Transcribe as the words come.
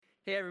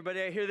Hey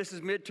everybody, I hear this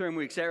is midterm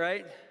week, is that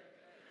right?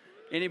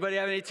 Anybody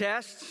have any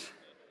tests?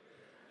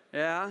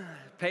 Yeah,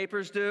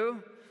 papers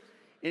due?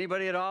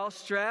 Anybody at all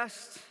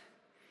stressed?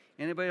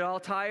 Anybody at all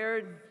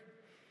tired?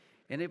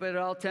 Anybody at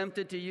all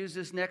tempted to use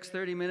this next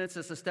 30 minutes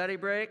as a study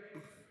break?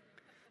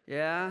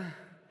 Yeah?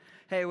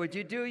 Hey, would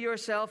you do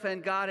yourself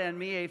and God and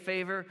me a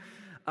favor?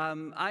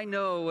 I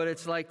know what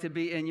it's like to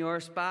be in your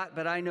spot,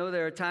 but I know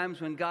there are times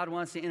when God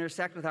wants to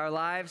intersect with our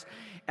lives.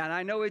 And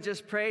I know we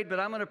just prayed, but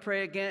I'm going to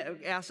pray again,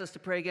 ask us to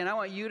pray again. I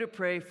want you to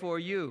pray for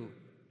you.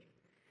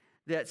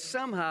 That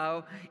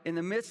somehow, in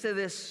the midst of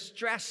this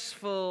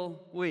stressful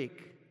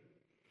week,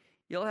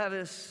 you'll have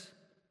this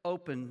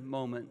open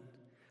moment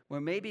where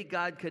maybe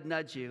God could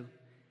nudge you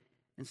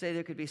and say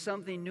there could be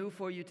something new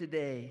for you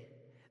today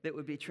that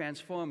would be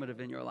transformative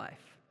in your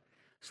life.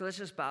 So let's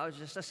just bow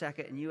just a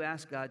second, and you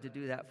ask God to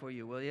do that for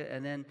you, will you?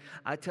 And then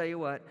I tell you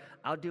what,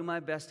 I'll do my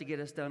best to get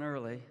us done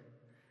early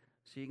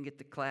so you can get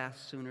to class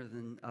sooner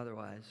than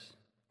otherwise,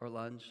 or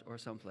lunch, or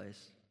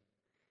someplace.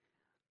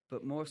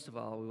 But most of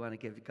all, we want to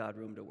give God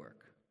room to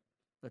work.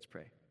 Let's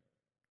pray.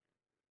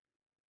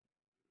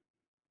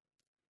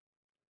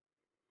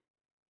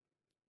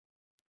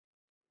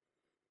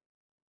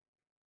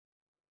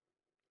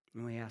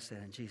 And we ask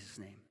that in Jesus'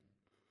 name.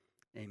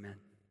 Amen.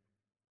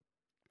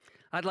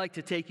 I'd like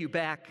to take you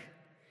back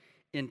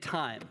in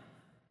time.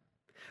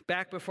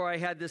 Back before I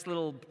had this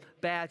little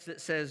badge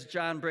that says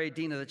John Bray,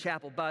 Dean of the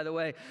Chapel. By the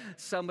way,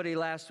 somebody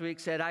last week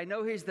said, I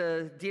know he's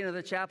the Dean of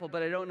the Chapel,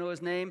 but I don't know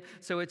his name,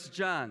 so it's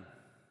John.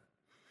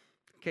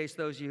 In case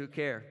those of you who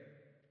care.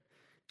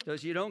 Those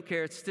of you who don't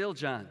care, it's still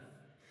John.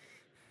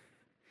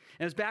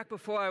 And it was back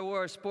before I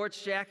wore a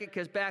sports jacket,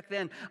 because back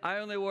then I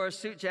only wore a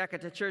suit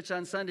jacket to church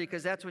on Sunday,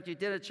 because that's what you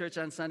did at church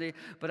on Sunday,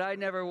 but I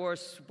never wore a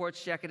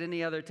sports jacket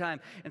any other time.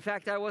 In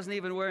fact, I wasn't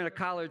even wearing a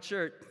collared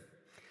shirt.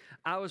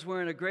 I was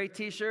wearing a gray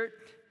t-shirt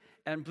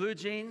and blue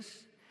jeans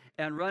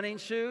and running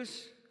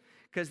shoes,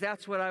 because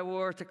that's what I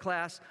wore to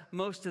class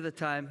most of the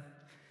time.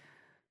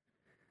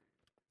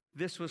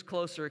 This was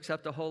closer,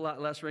 except a whole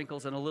lot less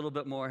wrinkles and a little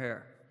bit more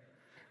hair.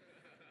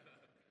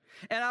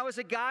 And I was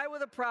a guy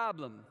with a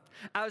problem.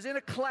 I was in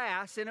a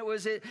class, and it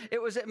was at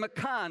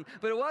McCon,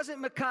 but it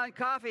wasn't McCon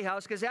Coffee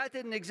House, because that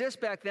didn't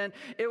exist back then.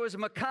 It was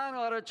McCon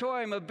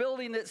Auditorium, a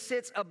building that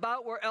sits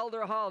about where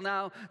Elder Hall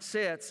now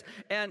sits.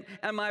 And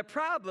my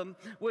problem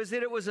was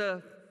that it was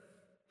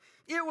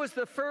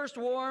the first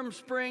warm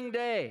spring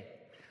day.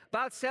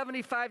 About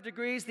 75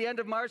 degrees, the end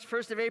of March,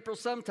 1st of April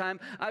sometime.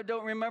 I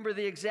don't remember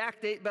the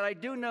exact date, but I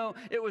do know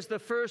it was the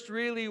first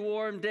really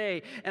warm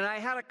day. And I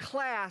had a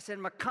class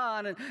in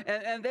McCon,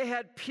 and they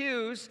had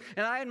pews,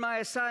 and I had my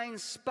assigned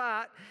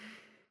spot.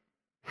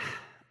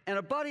 And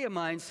a buddy of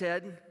mine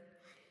said,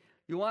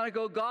 you want to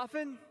go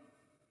golfing?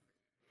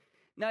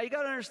 Now, you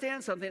got to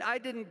understand something. I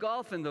didn't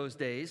golf in those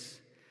days,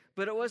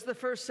 but it was the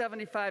first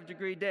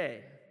 75-degree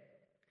day.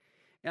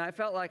 And I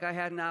felt like I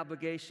had an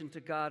obligation to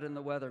God and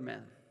the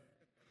weatherman.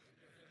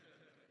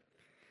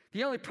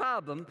 The only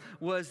problem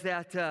was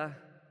that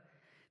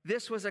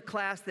this was a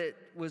class that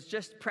was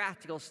just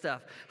practical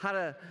stuff. How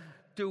to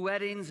do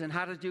weddings and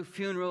how to do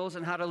funerals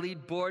and how to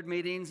lead board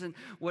meetings and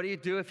what do you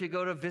do if you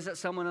go to visit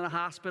someone in a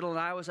hospital. And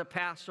I was a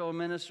pastoral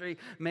ministry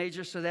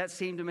major, so that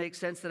seemed to make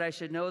sense that I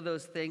should know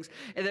those things.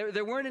 And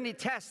there weren't any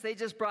tests. They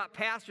just brought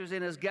pastors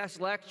in as guest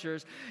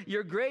lecturers.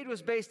 Your grade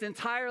was based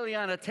entirely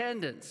on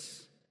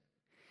attendance.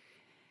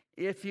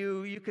 If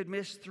you could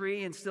miss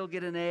 3 and still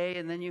get an A,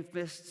 and then you've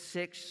missed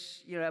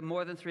 6,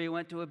 more than 3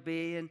 went to a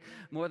B, and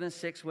more than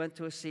 6 went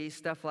to a C,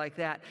 stuff like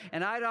that.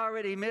 And I'd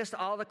already missed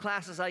all the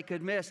classes I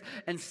could miss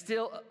and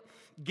still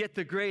get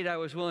the grade I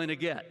was willing to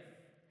get.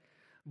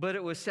 But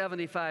it was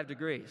 75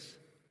 degrees.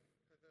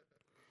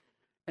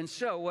 And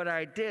so what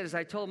I did is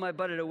I told my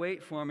buddy to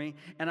wait for me,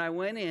 and I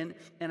went in,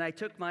 and I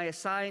took my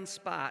assigned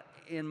spot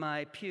in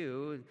my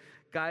pew,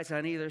 guys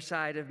on either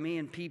side of me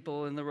and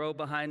people in the row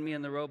behind me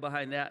and the row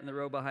behind that and the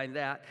row behind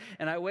that.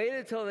 And I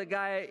waited until the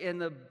guy in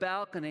the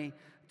balcony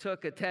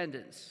took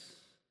attendance.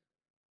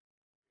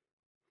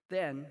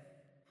 Then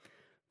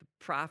the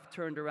prof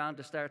turned around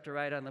to start to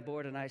write on the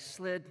board, and I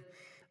slid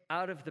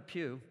out of the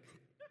pew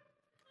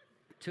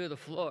to the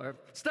floor.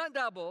 Stunt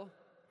double.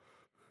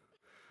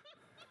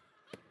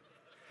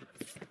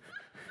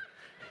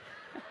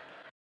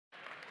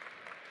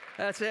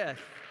 That's it.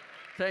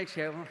 Thanks,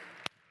 Kevin.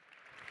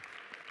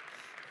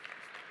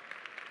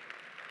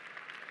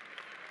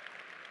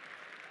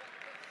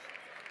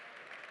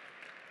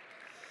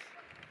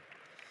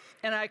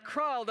 And I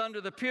crawled under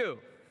the pew,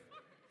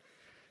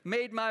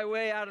 made my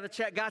way out of the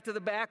check, got to the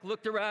back,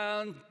 looked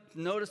around,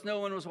 noticed no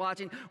one was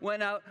watching,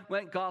 went out,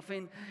 went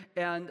golfing,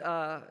 and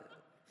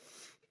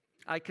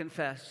I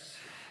confess,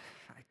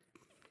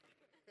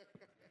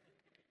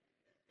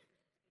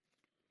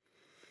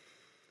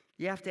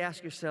 you have to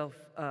ask yourself,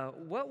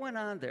 what went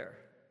on there?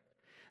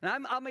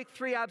 And I'll make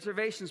 3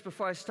 observations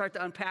before I start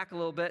to unpack a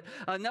little bit.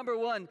 Number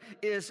 1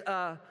 is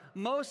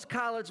most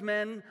college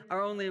men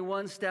are only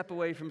one step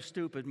away from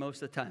stupid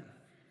most of the time.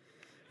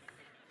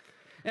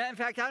 And in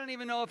fact, I don't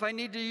even know if I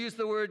need to use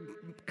the word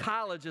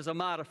college as a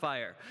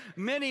modifier.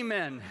 Many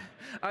men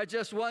are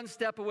just one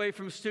step away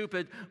from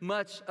stupid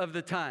much of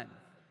the time.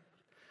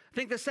 I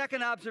think the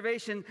second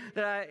observation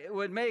that I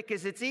would make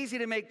is it's easy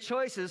to make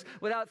choices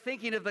without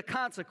thinking of the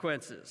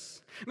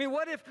consequences. I mean,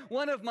 what if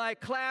one of my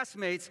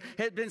classmates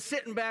had been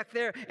sitting back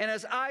there, and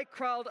as I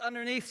crawled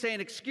underneath saying,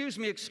 excuse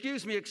me,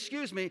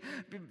 to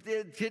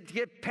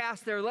get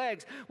past their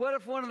legs, what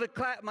if one of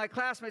my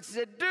classmates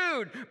said,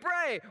 dude,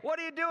 Bray, what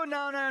are you doing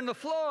down there on the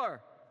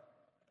floor?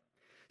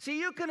 See,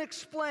 you can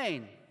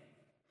explain,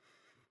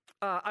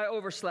 I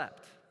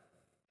overslept.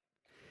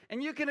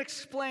 And you can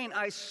explain,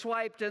 I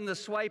swiped and the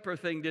swiper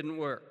thing didn't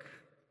work.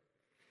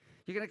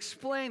 You can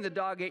explain the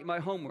dog ate my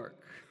homework.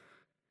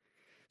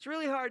 It's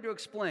really hard to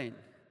explain.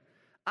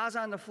 I was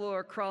on the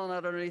floor, crawling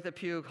out underneath the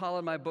pew,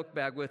 hauling my book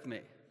bag with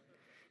me.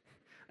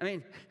 I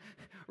mean,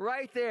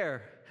 right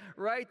there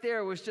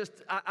was just,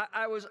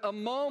 I was a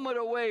moment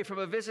away from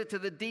a visit to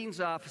the dean's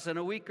office and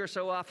a week or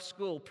so off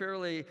school,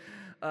 purely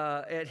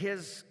at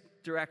his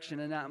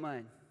direction and not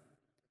mine.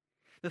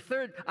 The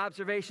third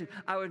observation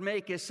I would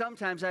make is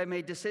sometimes I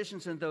made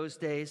decisions in those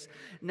days,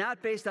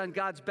 not based on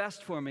God's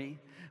best for me,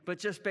 but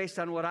just based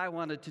on what I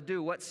wanted to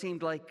do, what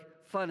seemed like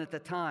fun at the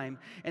time.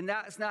 And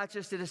that's not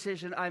just a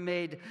decision I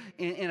made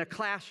in a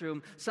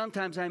classroom.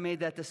 Sometimes I made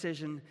that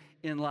decision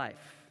in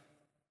life.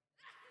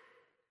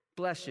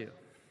 Bless you.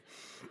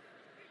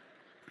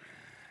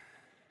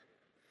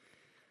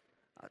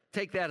 I'll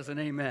take that as an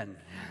amen.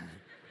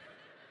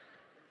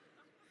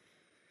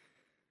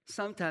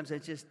 Sometimes I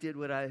just did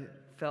what I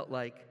felt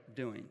like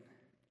doing.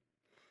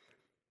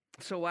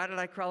 So why did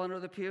I crawl under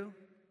the pew?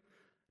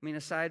 I mean,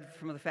 aside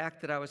from the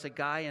fact that I was a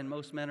guy and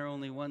most men are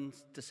only one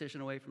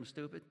decision away from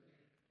stupid,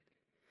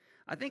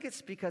 I think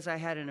it's because I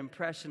had an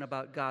impression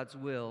about God's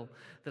will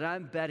that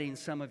I'm betting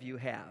some of you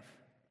have.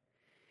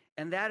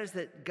 And that is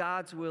that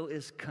God's will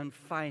is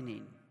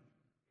confining.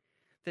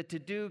 That to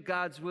do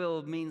God's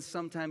will means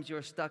sometimes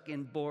you're stuck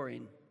in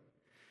boring.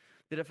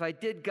 That if I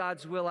did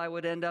God's will, I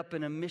would end up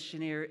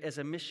as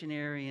a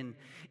missionary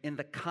in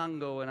the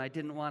Congo, and I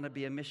didn't want to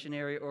be a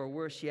missionary, or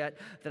worse yet,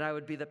 that I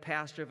would be the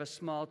pastor of a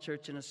small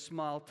church in a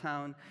small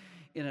town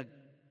in a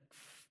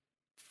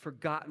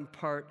forgotten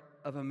part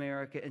of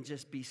America and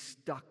just be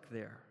stuck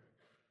there.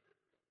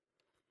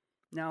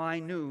 Now, I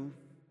knew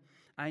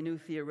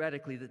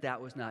theoretically that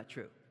was not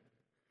true.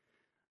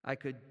 I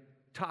could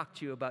talk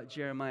to you about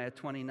Jeremiah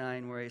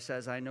 29, where he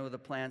says, I know the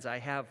plans I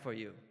have for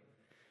you.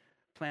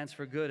 Plans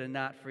for good and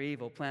not for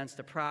evil, plans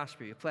to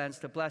prosper you, plans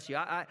to bless you.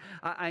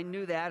 I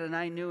knew that, and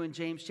I knew in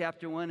James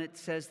chapter 1 it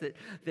says that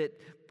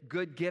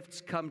good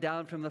gifts come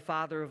down from the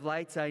Father of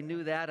lights. I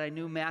knew that. I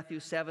knew Matthew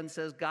 7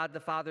 says God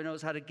the Father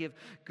knows how to give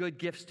good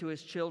gifts to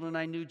his children.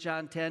 I knew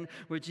John 10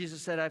 where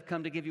Jesus said, I've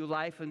come to give you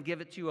life and give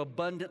it to you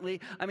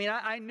abundantly. I mean,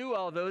 I knew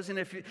all those, and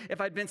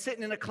if I'd been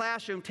sitting in a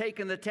classroom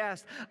taking the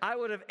test, I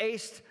would have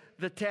aced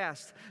the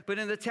test. But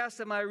in the test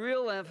of my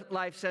real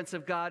life sense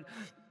of God,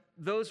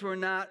 those were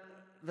not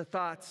the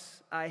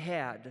thoughts I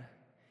had.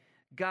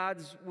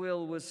 God's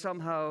will was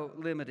somehow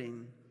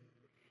limiting,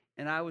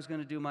 and I was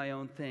going to do my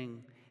own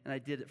thing, and I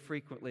did it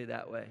frequently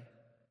that way.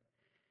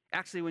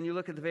 Actually, when you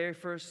look at the very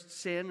first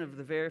sin of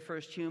the very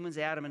first humans,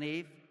 Adam and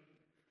Eve,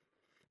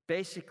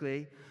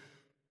 basically,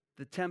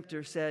 the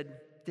tempter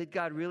said, did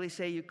God really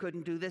say you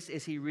couldn't do this?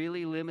 Is he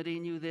really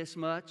limiting you this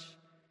much?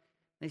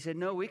 And he said,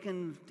 no, we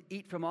can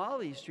eat from all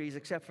these trees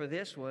except for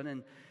this one.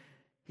 And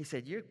he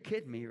said, you're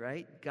kidding me,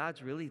 right?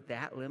 God's really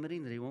that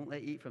limiting that he won't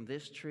let you eat from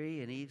this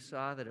tree? And Eve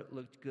saw that it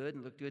looked good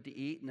and looked good to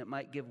eat and it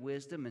might give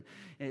wisdom, and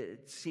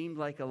it seemed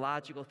like a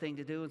logical thing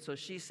to do. And so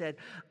she said,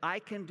 I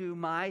can do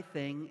my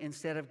thing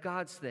instead of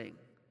God's thing.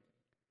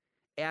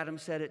 Adam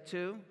said it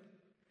too.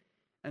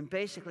 And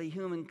basically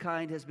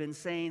humankind has been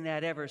saying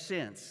that ever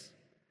since,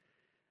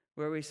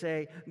 where we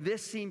say,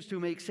 this seems to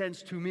make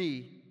sense to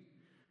me,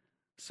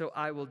 so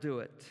I will do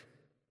it.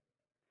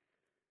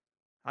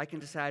 I can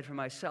decide for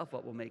myself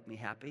what will make me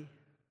happy.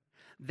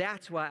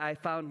 That's why I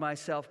found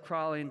myself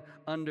crawling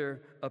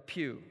under a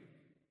pew.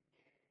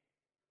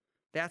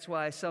 That's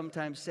why I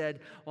sometimes said,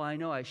 well, I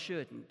know I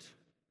shouldn't,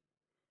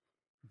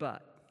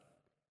 but.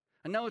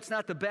 I know it's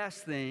not the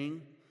best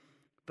thing,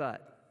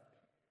 but.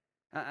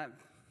 I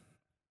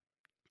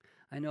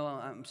know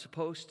I'm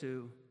supposed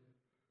to,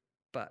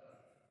 but.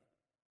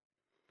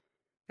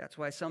 That's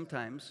why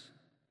sometimes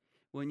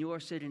when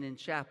you're sitting in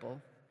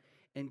chapel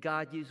and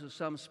God uses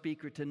some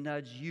speaker to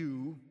nudge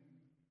you,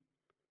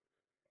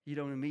 you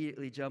don't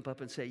immediately jump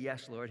up and say,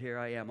 yes, Lord, here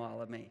I am,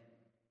 all of me.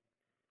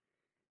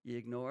 You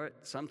ignore it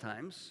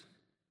sometimes.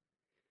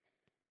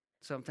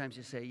 Sometimes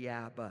you say,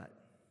 yeah, but.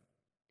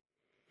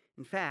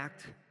 In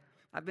fact,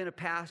 I've been a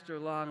pastor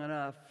long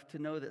enough to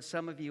know that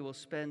some of you will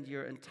spend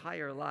your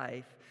entire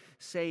life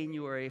saying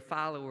you are a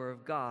follower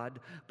of God,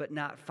 but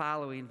not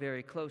following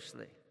very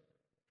closely.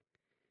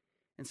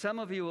 And some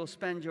of you will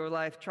spend your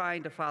life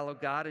trying to follow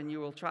God, and you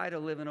will try to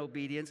live in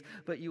obedience,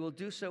 but you will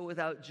do so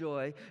without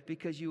joy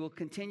because you will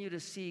continue to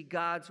see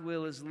God's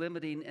will as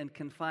limiting and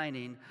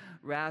confining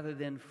rather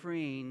than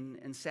freeing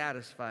and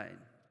satisfying.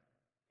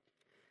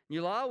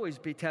 You'll always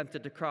be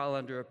tempted to crawl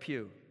under a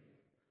pew,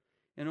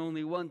 and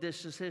only one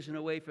decision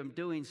away from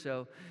doing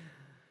so,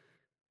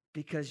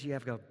 because you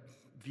have a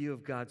view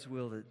of God's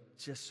will that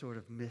just sort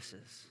of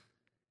misses.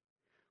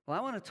 Well,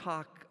 I want to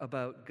talk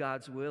about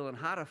God's will and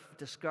how to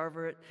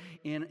discover it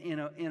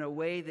in a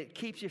way that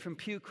keeps you from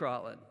pew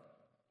crawling,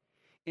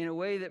 in a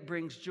way that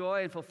brings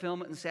joy and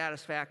fulfillment and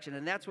satisfaction.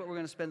 And that's what we're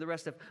going to spend the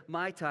rest of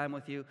my time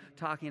with you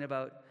talking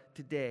about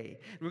today.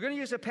 And we're going to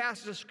use a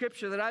passage of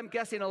Scripture that I'm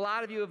guessing a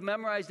lot of you have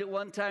memorized at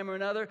one time or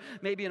another,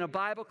 maybe in a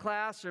Bible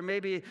class, or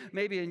maybe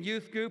in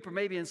youth group, or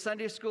maybe in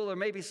Sunday school, or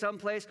maybe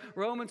someplace.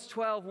 Romans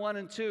 12, 1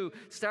 and 2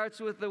 starts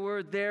with the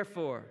word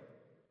therefore.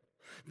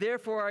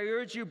 Therefore, I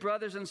urge you,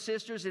 brothers and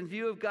sisters, in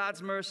view of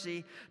God's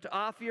mercy, to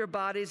offer your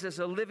bodies as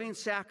a living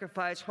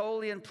sacrifice,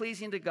 holy and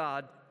pleasing to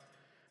God.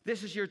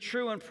 This is your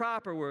true and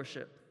proper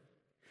worship.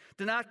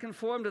 Do not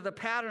conform to the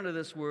pattern of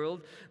this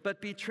world, but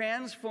be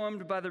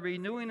transformed by the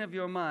renewing of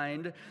your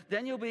mind.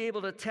 Then you'll be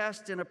able to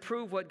test and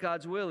approve what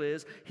God's will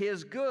is,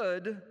 His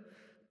good,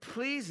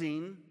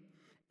 pleasing,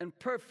 and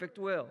perfect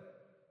will.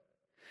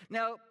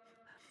 Now,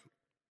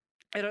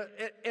 at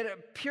a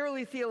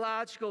purely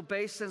theological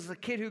basis, as a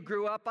kid who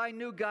grew up, I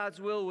knew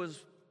God's will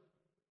was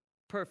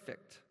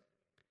perfect.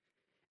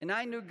 And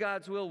I knew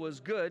God's will was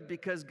good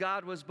because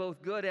God was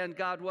both good and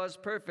God was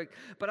perfect.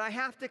 But I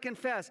have to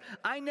confess,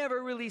 I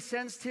never really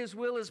sensed His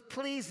will as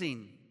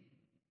pleasing.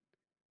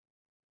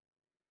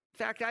 In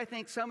fact, I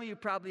think some of you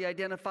probably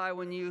identify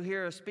when you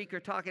hear a speaker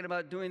talking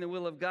about doing the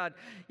will of God,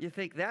 you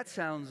think that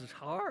sounds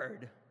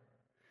hard,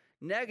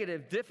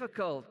 negative,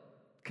 difficult,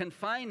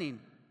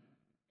 confining.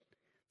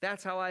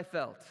 That's how I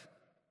felt.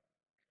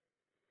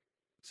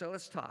 So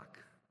let's talk.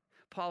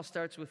 Paul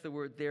starts with the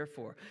word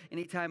therefore.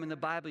 Anytime in the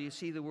Bible you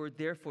see the word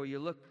therefore, you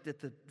look at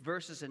the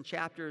verses and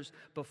chapters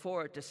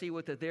before it to see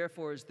what the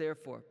therefore is there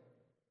for.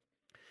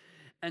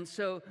 And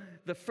so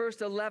the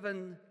first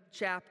 11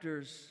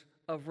 chapters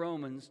of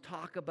Romans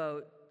talk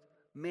about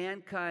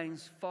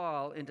mankind's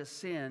fall into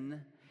sin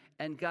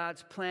and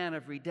God's plan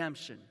of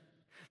redemption.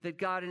 That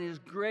God in His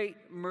great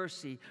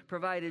mercy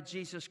provided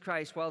Jesus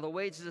Christ. While the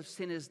wages of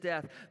sin is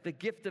death, the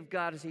gift of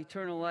God is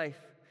eternal life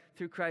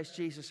through Christ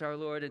Jesus our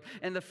Lord.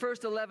 And the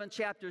first 11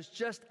 chapters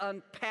just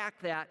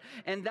unpack that.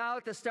 And now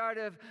at the start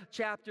of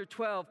chapter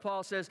 12,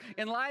 Paul says,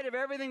 in light of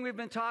everything we've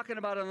been talking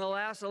about in the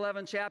last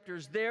 11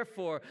 chapters,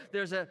 therefore,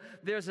 there's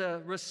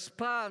a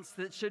response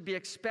that should be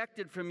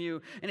expected from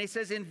you. And he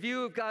says, in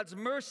view of God's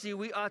mercy,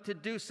 we ought to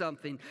do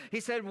something. He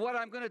said, what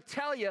I'm going to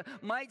tell you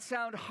might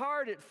sound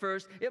hard at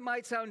first. It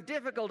might sound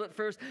difficult at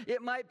first.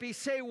 It might be,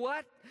 say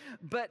what?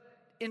 But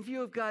in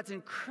view of God's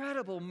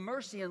incredible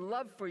mercy and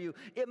love for you,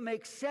 it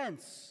makes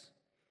sense.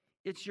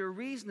 It's your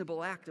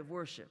reasonable act of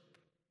worship.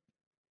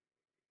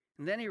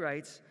 And then he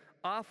writes,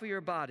 offer your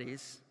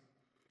bodies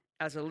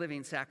as a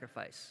living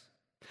sacrifice.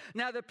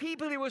 Now, the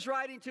people he was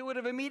writing to would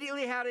have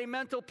immediately had a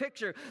mental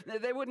picture.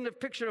 They wouldn't have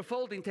pictured a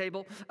folding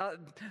table.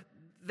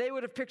 They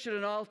would have pictured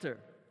an altar.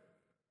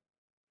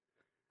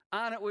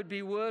 On it would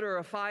be wood or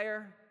a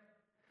fire.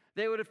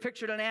 They would have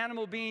pictured an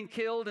animal being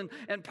killed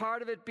and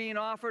part of it being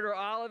offered or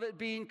all of it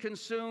being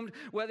consumed.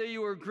 Whether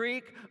you were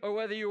Greek or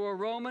whether you were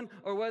Roman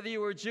or whether you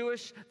were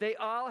Jewish, they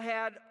all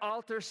had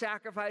altar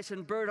sacrifice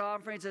and burnt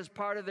offerings as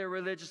part of their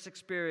religious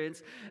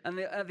experience. And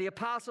the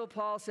Apostle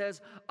Paul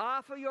says,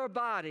 offer your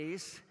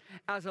bodies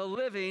as a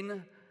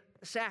living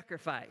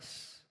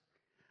sacrifice.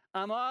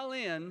 I'm all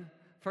in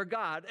for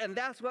God. And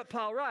that's what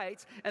Paul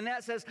writes. And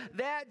that says,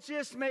 that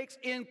just makes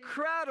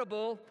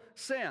incredible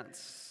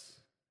sense.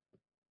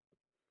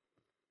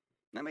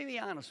 Let me be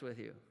honest with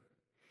you.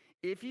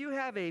 If you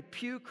have a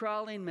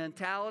pew-crawling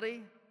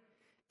mentality,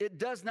 it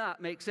does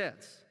not make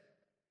sense.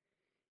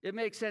 It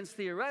makes sense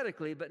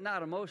theoretically, but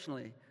not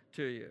emotionally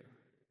to you.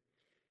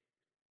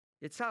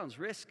 It sounds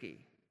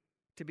risky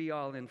to be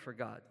all in for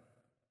God.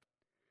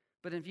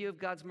 But in view of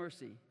God's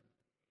mercy,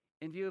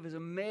 in view of His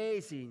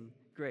amazing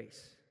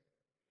grace,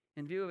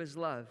 in view of His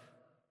love,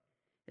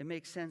 it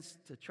makes sense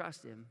to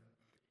trust Him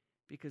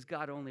because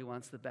God only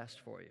wants the best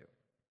for you.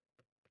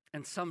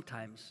 And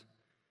sometimes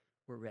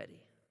we're ready.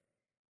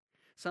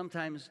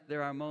 Sometimes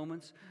there are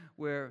moments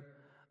where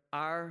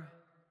our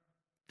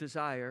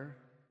desire,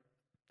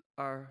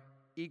 our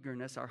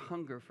eagerness, our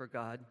hunger for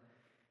God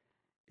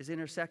is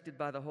intersected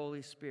by the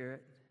Holy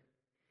Spirit.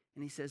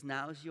 And He says,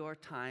 now's your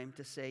time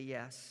to say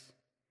yes.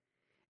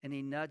 And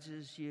He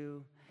nudges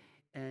you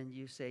and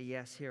you say,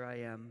 yes, here I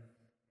am.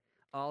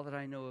 All that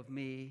I know of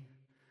me,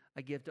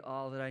 I give to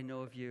all that I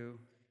know of you,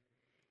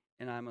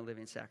 and I'm a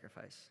living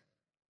sacrifice.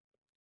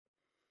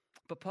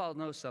 But Paul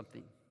knows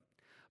something.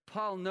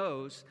 Paul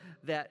knows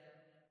that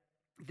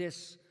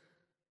this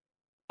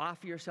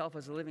offer yourself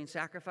as a living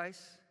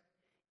sacrifice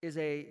is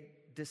a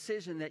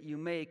decision that you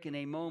make in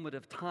a moment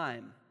of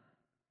time,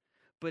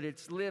 but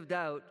it's lived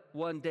out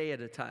one day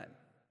at a time.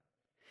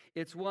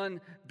 It's one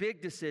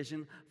big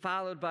decision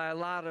followed by a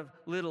lot of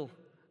little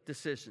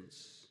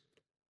decisions.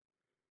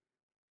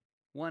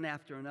 One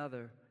after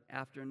another,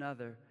 after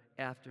another,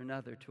 after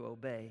another to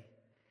obey.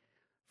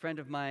 A friend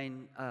of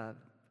mine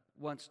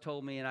once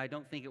told me, and I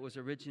don't think it was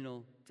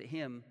original to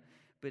him,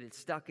 but it's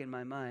stuck in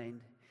my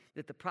mind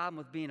that the problem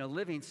with being a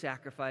living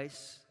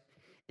sacrifice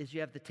is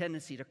you have the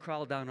tendency to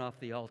crawl down off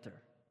the altar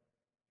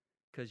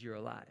because you're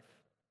alive.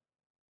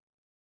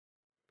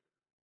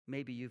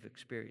 Maybe you've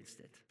experienced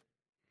it.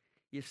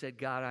 You've said,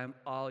 God, I'm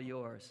all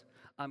yours.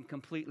 I'm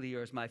completely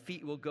yours. My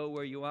feet will go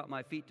where you want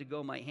my feet to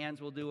go. My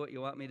hands will do what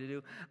you want me to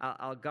do.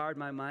 I'll guard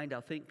my mind.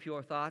 I'll think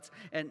pure thoughts.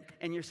 And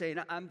you're saying,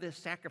 I'm this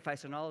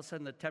sacrifice. And all of a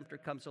sudden the tempter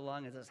comes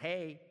along and says,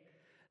 hey,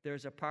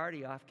 there's a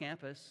party off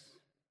campus.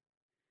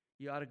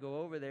 You ought to go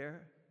over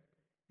there.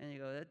 And you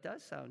go, that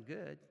does sound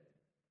good.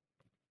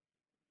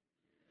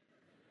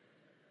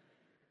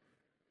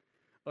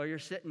 Or you're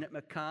sitting at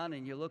McCon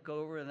and you look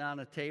over and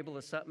on a table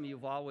is something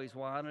you've always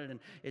wanted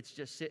and it's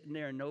just sitting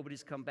there and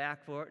nobody's come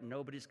back for it and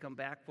nobody's come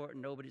back for it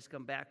and nobody's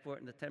come back for it.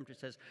 And the tempter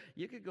says,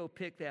 you could go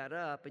pick that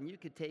up and you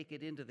could take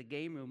it into the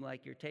game room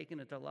like you're taking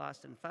it to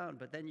Lost and Found,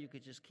 but then you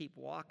could just keep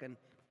walking and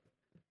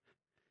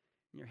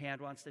your hand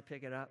wants to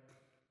pick it up.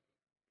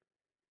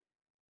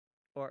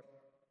 Or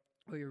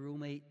your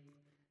roommate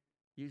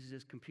uses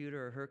his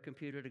computer or her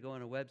computer to go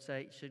on a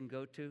website you shouldn't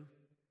go to.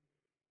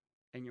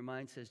 And your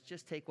mind says,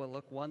 just take one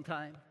look one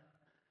time.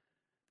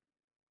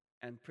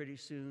 And pretty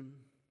soon,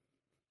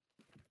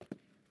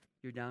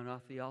 you're down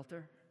off the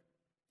altar,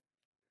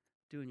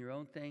 doing your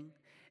own thing.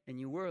 And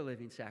you were a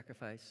living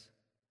sacrifice,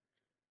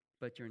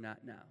 but you're not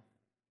now.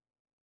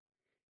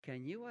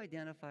 Can you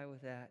identify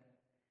with that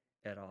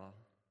at all?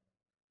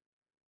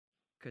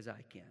 Because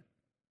I can.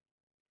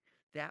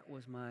 That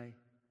was my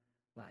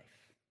life.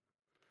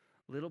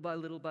 Little by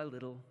little by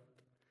little,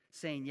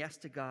 saying yes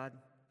to God,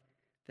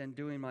 then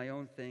doing my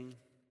own thing,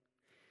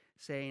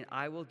 saying,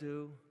 I will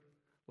do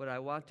what I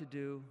want to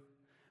do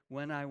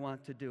when I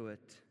want to do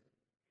it,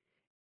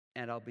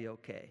 and I'll be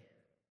okay.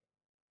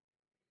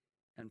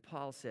 And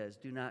Paul says,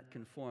 do not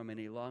conform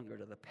any longer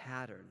to the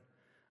pattern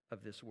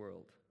of this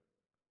world.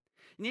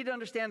 You need to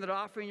understand that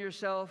offering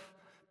yourself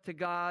to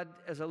God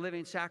as a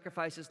living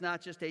sacrifice is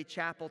not just a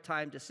chapel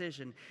time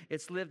decision.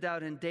 It's lived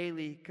out in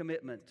daily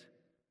commitment.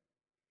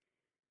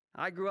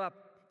 I grew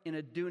up in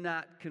a do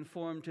not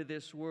conform to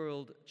this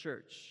world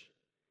church.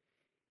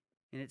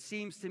 And it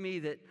seems to me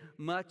that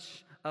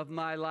much of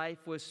my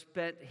life was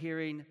spent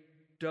hearing,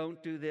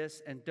 don't do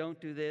this, and don't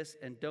do this,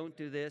 and don't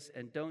do this,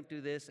 and don't do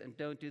this, and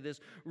don't do this.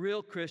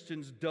 Real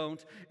Christians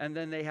don't. And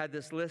then they had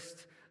this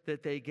list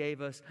that they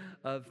gave us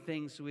of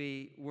things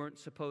we weren't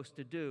supposed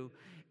to do.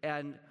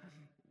 And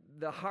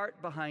the heart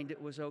behind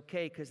it was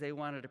okay because they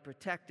wanted to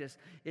protect us.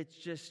 It's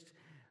just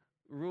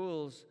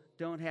rules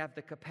don't have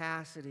the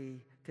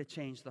capacity to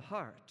change the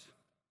heart.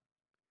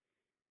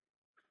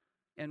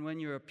 And when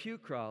you're a pew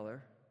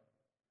crawler,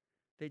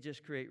 they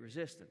just create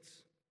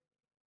resistance.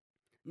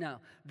 Now,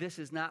 this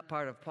is not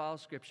part of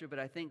Paul's scripture, but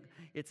I think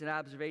it's an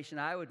observation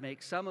I would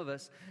make. Some of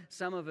us,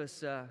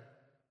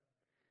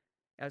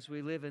 as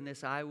we live in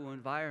this Iowa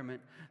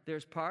environment,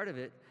 there's part of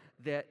it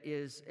that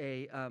is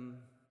a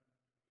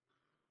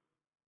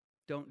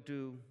don't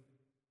do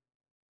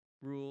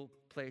rule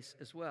place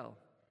as well.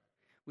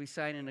 We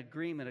sign an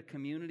agreement, a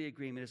community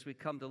agreement, as we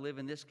come to live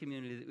in this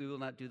community that we will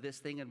not do this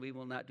thing and we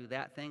will not do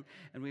that thing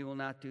and we will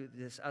not do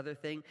this other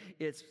thing.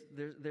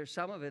 There's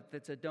some of it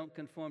that's a don't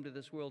conform to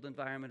this world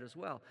environment as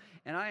well.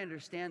 And I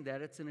understand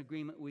that. It's an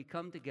agreement we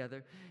come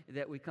together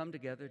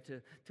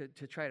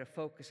to try to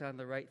focus on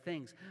the right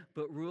things.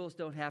 But rules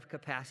don't have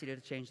capacity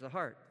to change the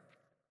heart.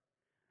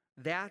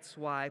 That's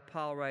why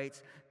Paul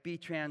writes, be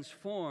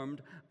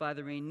transformed by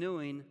the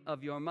renewing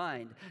of your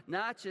mind.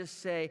 Not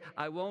just say,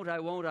 I won't,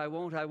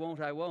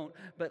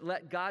 but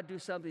let God do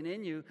something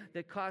in you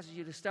that causes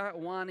you to start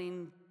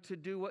wanting to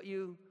do what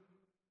you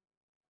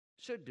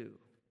should do,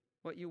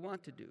 what you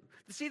want to do.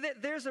 See,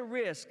 there's a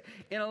risk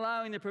in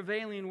allowing the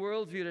prevailing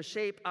worldview to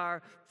shape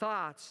our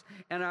thoughts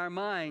and our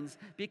minds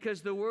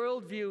because the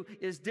worldview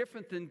is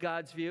different than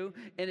God's view,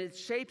 and it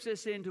shapes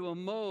us into a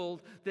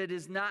mold that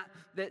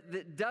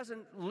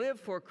doesn't live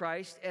for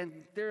Christ, and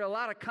there are a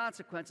lot of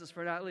consequences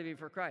for not living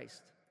for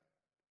Christ.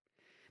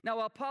 Now,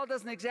 while Paul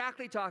doesn't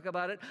exactly talk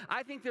about it,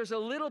 I think there's a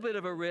little bit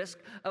of a risk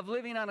of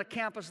living on a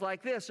campus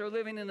like this or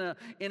living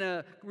in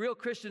a real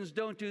Christians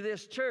don't do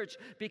this church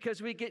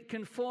because we get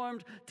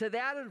conformed to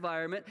that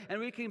environment and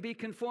we can be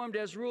conformed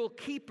as rule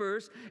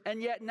keepers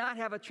and yet not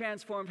have a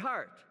transformed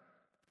heart.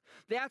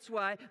 That's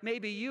why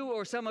maybe you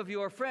or some of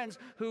your friends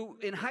who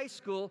in high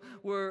school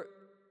were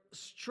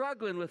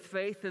struggling with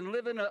faith and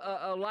living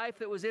a life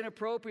that was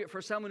inappropriate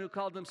for someone who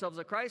called themselves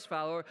a Christ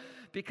follower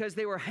because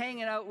they were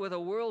hanging out with a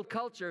world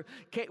culture,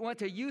 went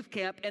to youth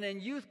camp, and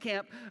in youth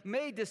camp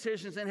made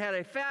decisions and had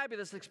a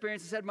fabulous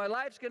experience and said, my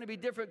life's going to be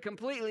different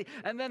completely.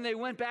 And then they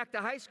went back to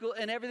high school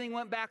and everything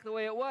went back the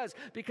way it was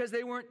because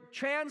they weren't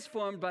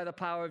transformed by the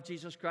power of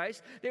Jesus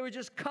Christ. They were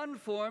just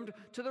conformed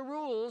to the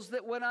rules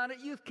that went on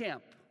at youth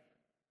camp.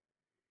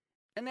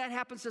 And that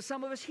happens to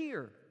some of us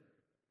here.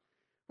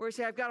 Where we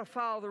say, I've got to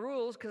follow the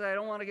rules because I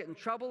don't want to get in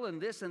trouble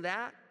and this and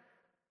that.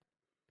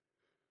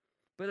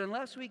 But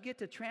unless we get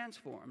to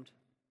transformed,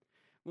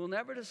 we'll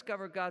never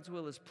discover God's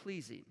will is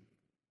pleasing.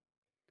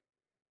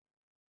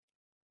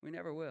 We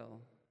never will.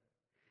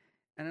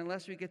 And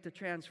unless we get to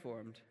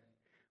transformed,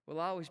 We'll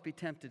always be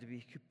tempted to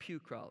be pew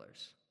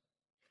crawlers,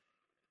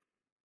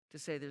 to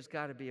say there's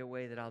got to be a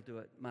way that I'll do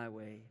it my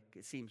way.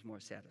 It seems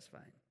more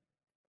satisfying.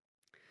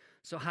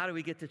 So how do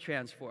we get to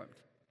transformed?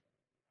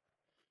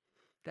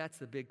 That's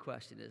the big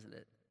question, isn't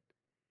it?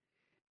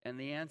 And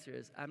the answer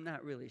is, I'm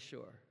not really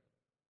sure.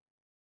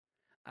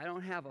 I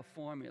don't have a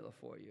formula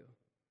for you,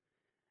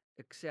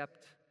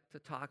 except to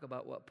talk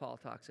about what Paul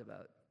talks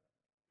about.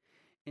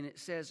 And it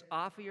says,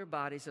 offer your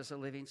bodies as a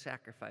living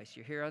sacrifice.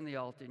 You're here on the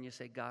altar and you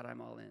say, God,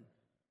 I'm all in.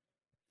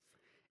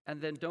 And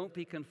then don't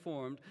be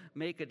conformed.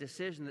 Make a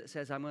decision that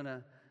says, I'm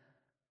gonna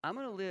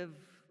live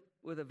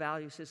with a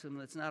value system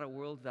that's not a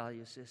world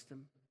value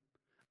system.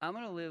 I'm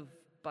going to live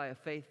by a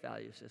faith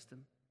value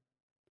system.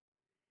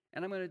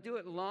 And I'm going to do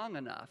it long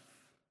enough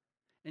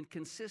and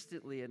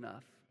consistently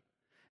enough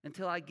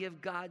until I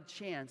give God a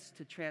chance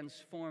to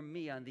transform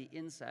me on the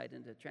inside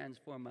and to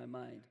transform my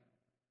mind.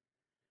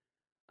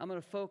 I'm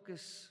going to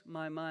focus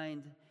my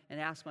mind and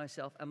ask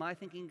myself, am I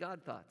thinking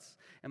God thoughts?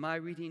 Am I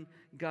reading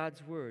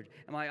God's word?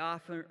 Am I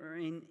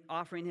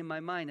offering him my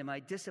mind? Am I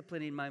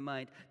disciplining my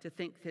mind to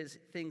think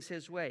things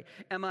his way?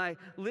 Am I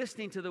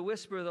listening to the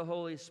whisper of the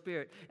Holy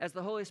Spirit? As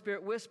the Holy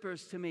Spirit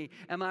whispers to me,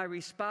 am I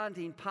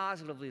responding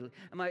positively?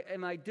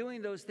 Am I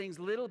doing those things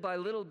little by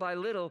little by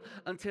little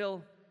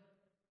until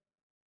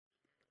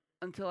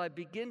I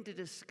begin to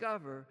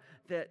discover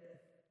that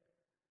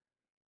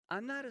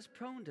I'm not as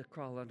prone to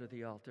crawl under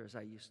the altar as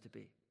I used to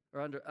be,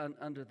 or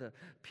under the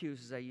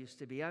pews as I used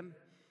to be. I'm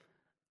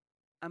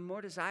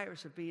more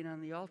desirous of being on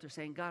the altar,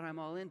 saying, God, I'm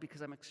all in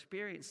because I'm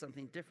experiencing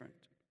something different.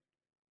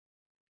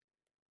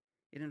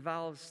 It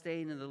involves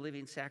staying in the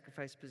living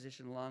sacrifice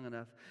position long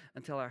enough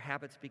until our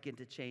habits begin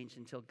to change,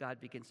 until God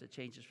begins to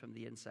change us from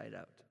the inside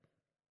out.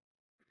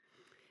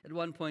 At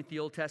one point, the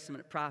Old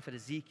Testament prophet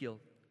Ezekiel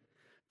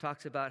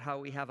talks about how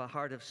we have a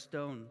heart of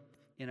stone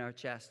in our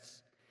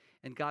chests.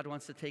 And God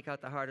wants to take out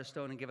the heart of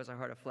stone and give us a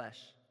heart of flesh.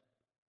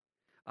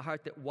 A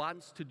heart that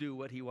wants to do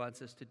what he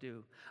wants us to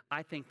do.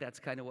 I think that's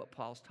kind of what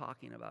Paul's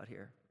talking about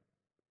here.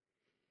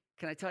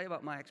 Can I tell you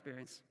about my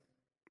experience?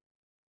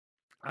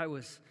 I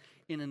was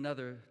in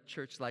another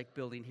church-like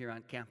building here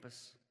on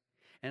campus.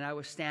 And I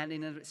was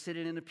sitting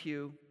in a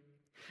pew.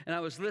 And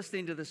I was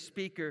listening to the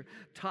speaker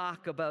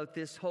talk about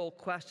this whole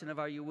question of,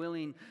 are you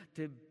willing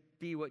to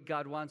be what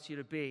God wants you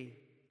to be?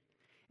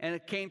 And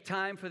it came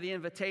time for the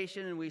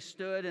invitation, and we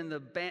stood, and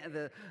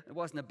it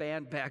wasn't a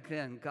band back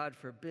then. God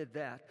forbid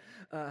that.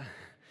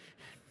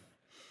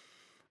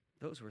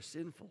 Those were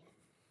sinful.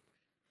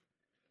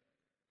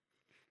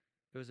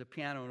 There was a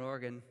piano and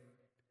organ,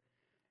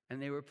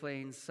 and they were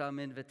playing some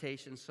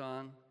invitation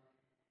song.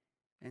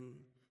 And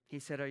he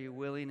said, are you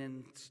willing?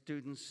 And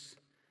students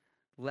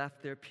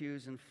left their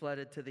pews and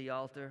flooded to the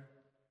altar.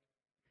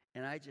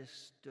 And I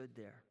just stood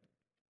there.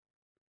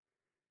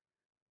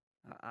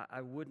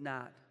 I would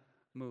not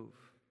move.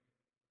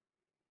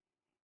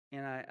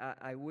 And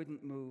I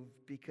wouldn't move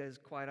because,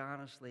 quite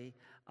honestly,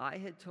 I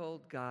had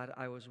told God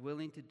I was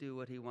willing to do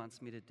what he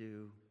wants me to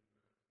do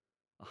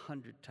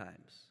 100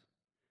 times,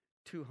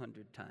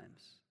 200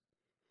 times.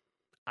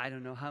 I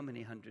don't know how many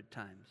 100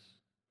 times.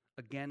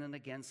 Again and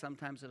again,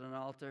 sometimes at an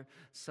altar,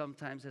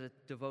 sometimes at a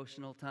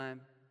devotional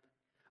time,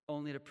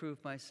 only to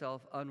prove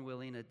myself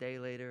unwilling a day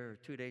later or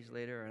 2 days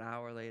later or an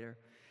hour later.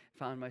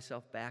 Found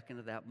myself back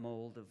into that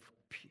mold of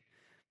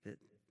that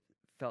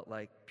felt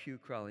like pew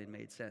crawling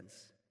made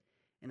sense.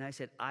 And I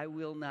said, I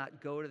will not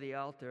go to the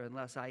altar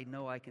unless I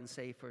know I can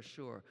say for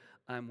sure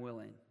I'm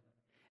willing.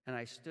 And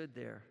I stood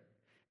there,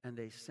 and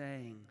they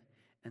sang,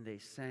 and they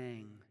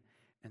sang,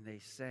 and they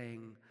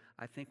sang.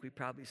 I think we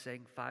probably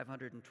sang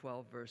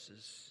 512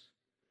 verses.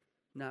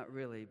 Not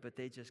really, but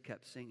they just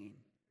kept singing.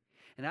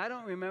 And I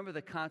don't remember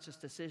the conscious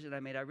decision I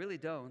made. I really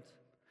don't.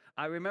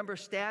 I remember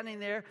standing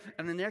there,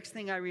 and the next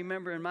thing I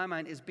remember in my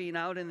mind is being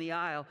out in the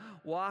aisle,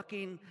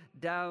 walking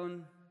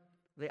down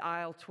the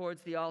aisle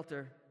towards the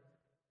altar.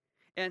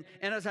 And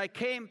as I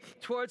came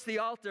towards the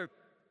altar,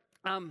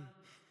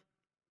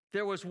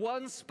 there was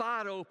one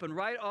spot open,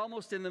 right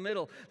almost in the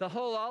middle. The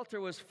whole altar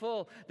was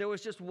full. There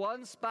was just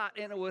one spot,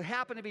 and it would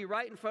happen to be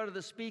right in front of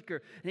the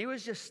speaker. And he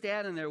was just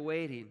standing there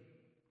waiting.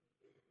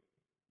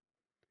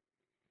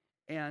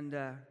 And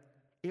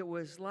it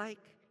was like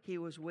he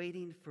was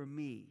waiting for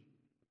me,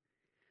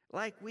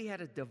 like we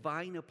had a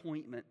divine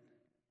appointment.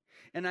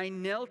 And I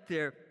knelt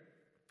there.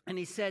 And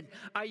he said,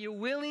 are you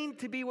willing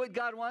to be what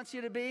God wants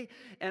you to be?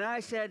 And I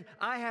said,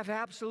 I have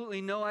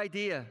absolutely no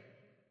idea.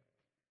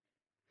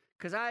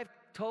 Because I've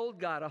told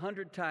God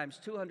 100 times,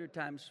 200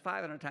 times,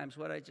 500 times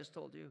what I just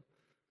told you.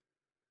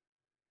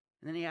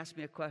 And then he asked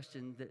me a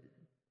question that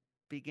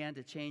began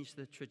to change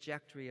the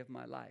trajectory of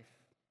my life.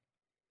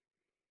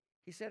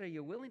 He said, are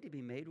you willing to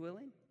be made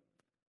willing?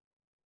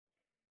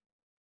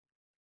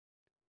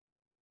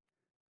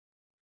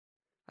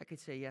 I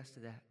could say yes to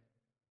that.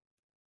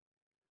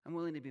 I'm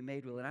willing to be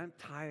made willing. I'm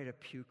tired of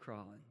pew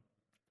crawling.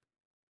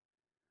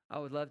 I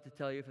would love to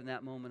tell you from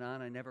that moment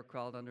on, I never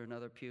crawled under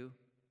another pew.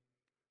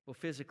 Well,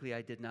 physically,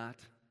 I did not.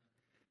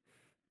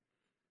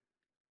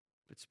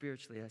 But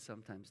spiritually, I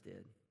sometimes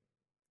did.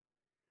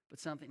 But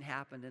something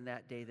happened in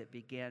that day that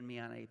began me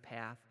on a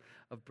path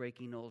of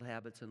breaking old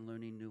habits and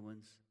learning new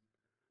ones.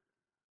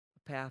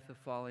 A path of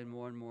falling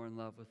more and more in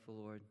love with the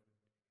Lord,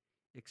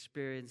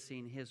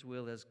 experiencing His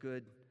will as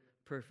good,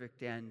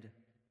 perfect, and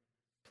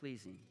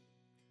pleasing.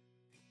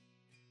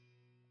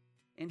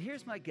 And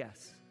here's my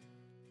guess.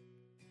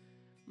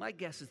 My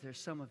guess is there's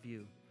some of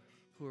you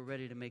who are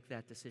ready to make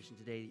that decision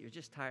today, that you're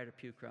just tired of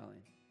pew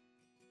crawling.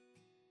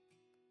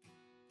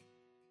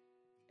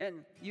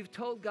 And you've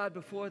told God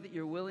before that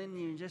you're willing, and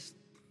you just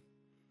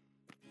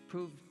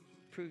prove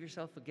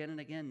yourself again and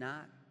again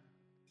not.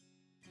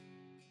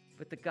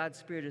 But the God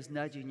Spirit is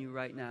nudging you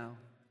right now.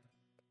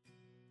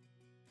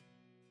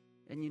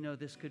 And you know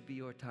this could be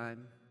your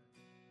time.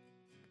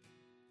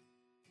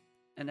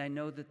 And I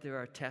know that there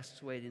are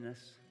tests waiting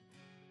us.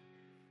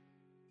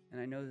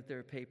 And I know that there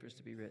are papers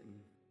to be written.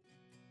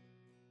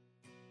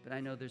 But I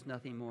know there's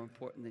nothing more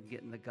important than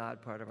getting the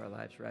God part of our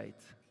lives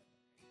right.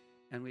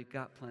 And we've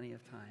got plenty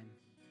of time.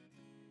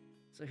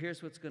 So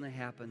here's what's going to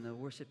happen. The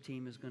worship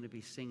team is going to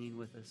be singing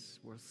with us.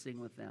 We'll sing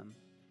with them.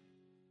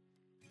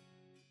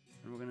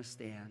 And we're going to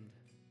stand.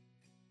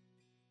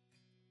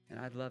 And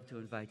I'd love to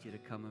invite you to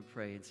come and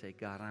pray and say,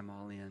 God, I'm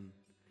all in.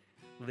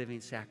 Living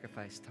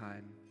sacrifice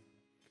time.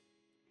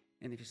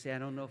 And if you say, I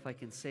don't know if I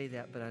can say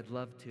that, but I'd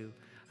love to,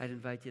 I'd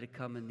invite you to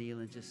come and kneel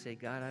and just say,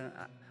 God,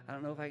 I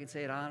don't know if I can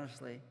say it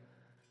honestly,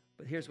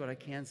 but here's what I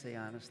can say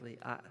honestly.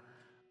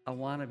 I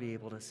want to be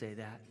able to say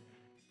that.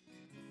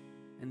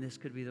 And this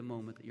could be the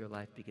moment that your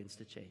life begins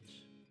to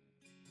change.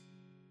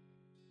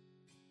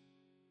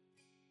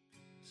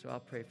 So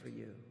I'll pray for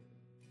you.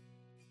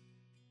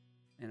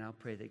 And I'll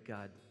pray that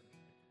God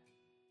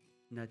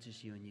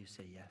nudges you and you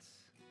say yes.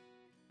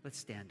 Let's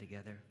stand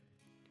together.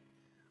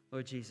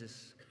 Lord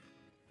Jesus,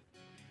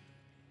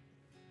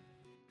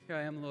 here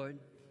I am, Lord,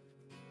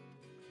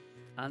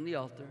 on the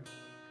altar,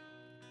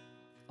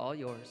 all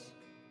yours.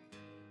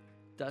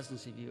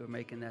 Dozens of you are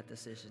making that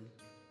decision.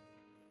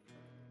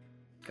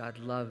 God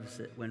loves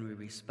it when we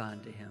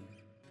respond to Him.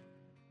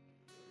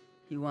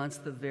 He wants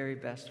the very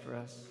best for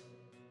us.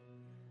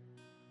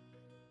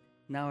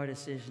 Now our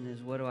decision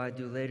is, what do I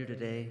do later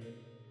today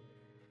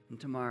and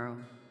tomorrow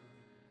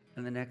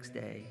and the next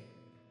day?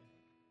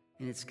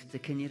 And it's to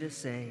continue to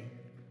say,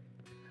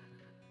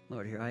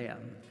 Lord, here I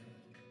am.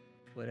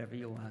 Whatever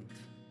you want,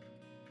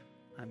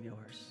 I'm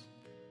yours.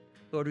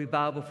 Lord, we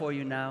bow before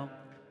you now.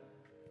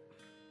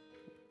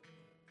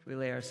 We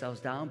lay ourselves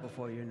down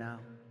before you now.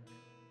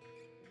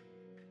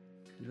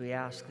 And we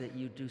ask that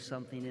you do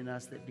something in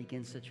us that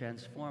begins to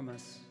transform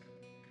us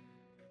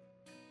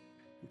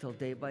until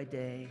day by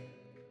day,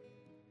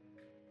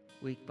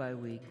 week by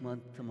week,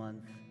 month to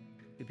month,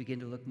 we begin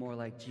to look more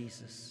like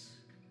Jesus.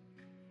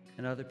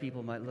 And other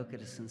people might look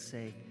at us and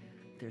say,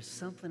 there's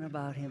something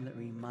about him that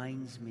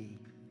reminds me,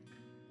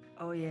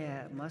 oh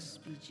yeah, it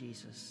must be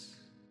Jesus.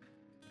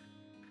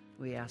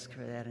 We ask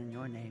for that in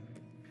your name.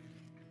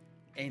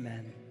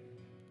 Amen.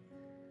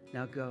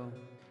 Now go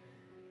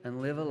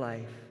and live a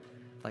life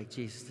like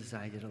Jesus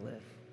designed you to live.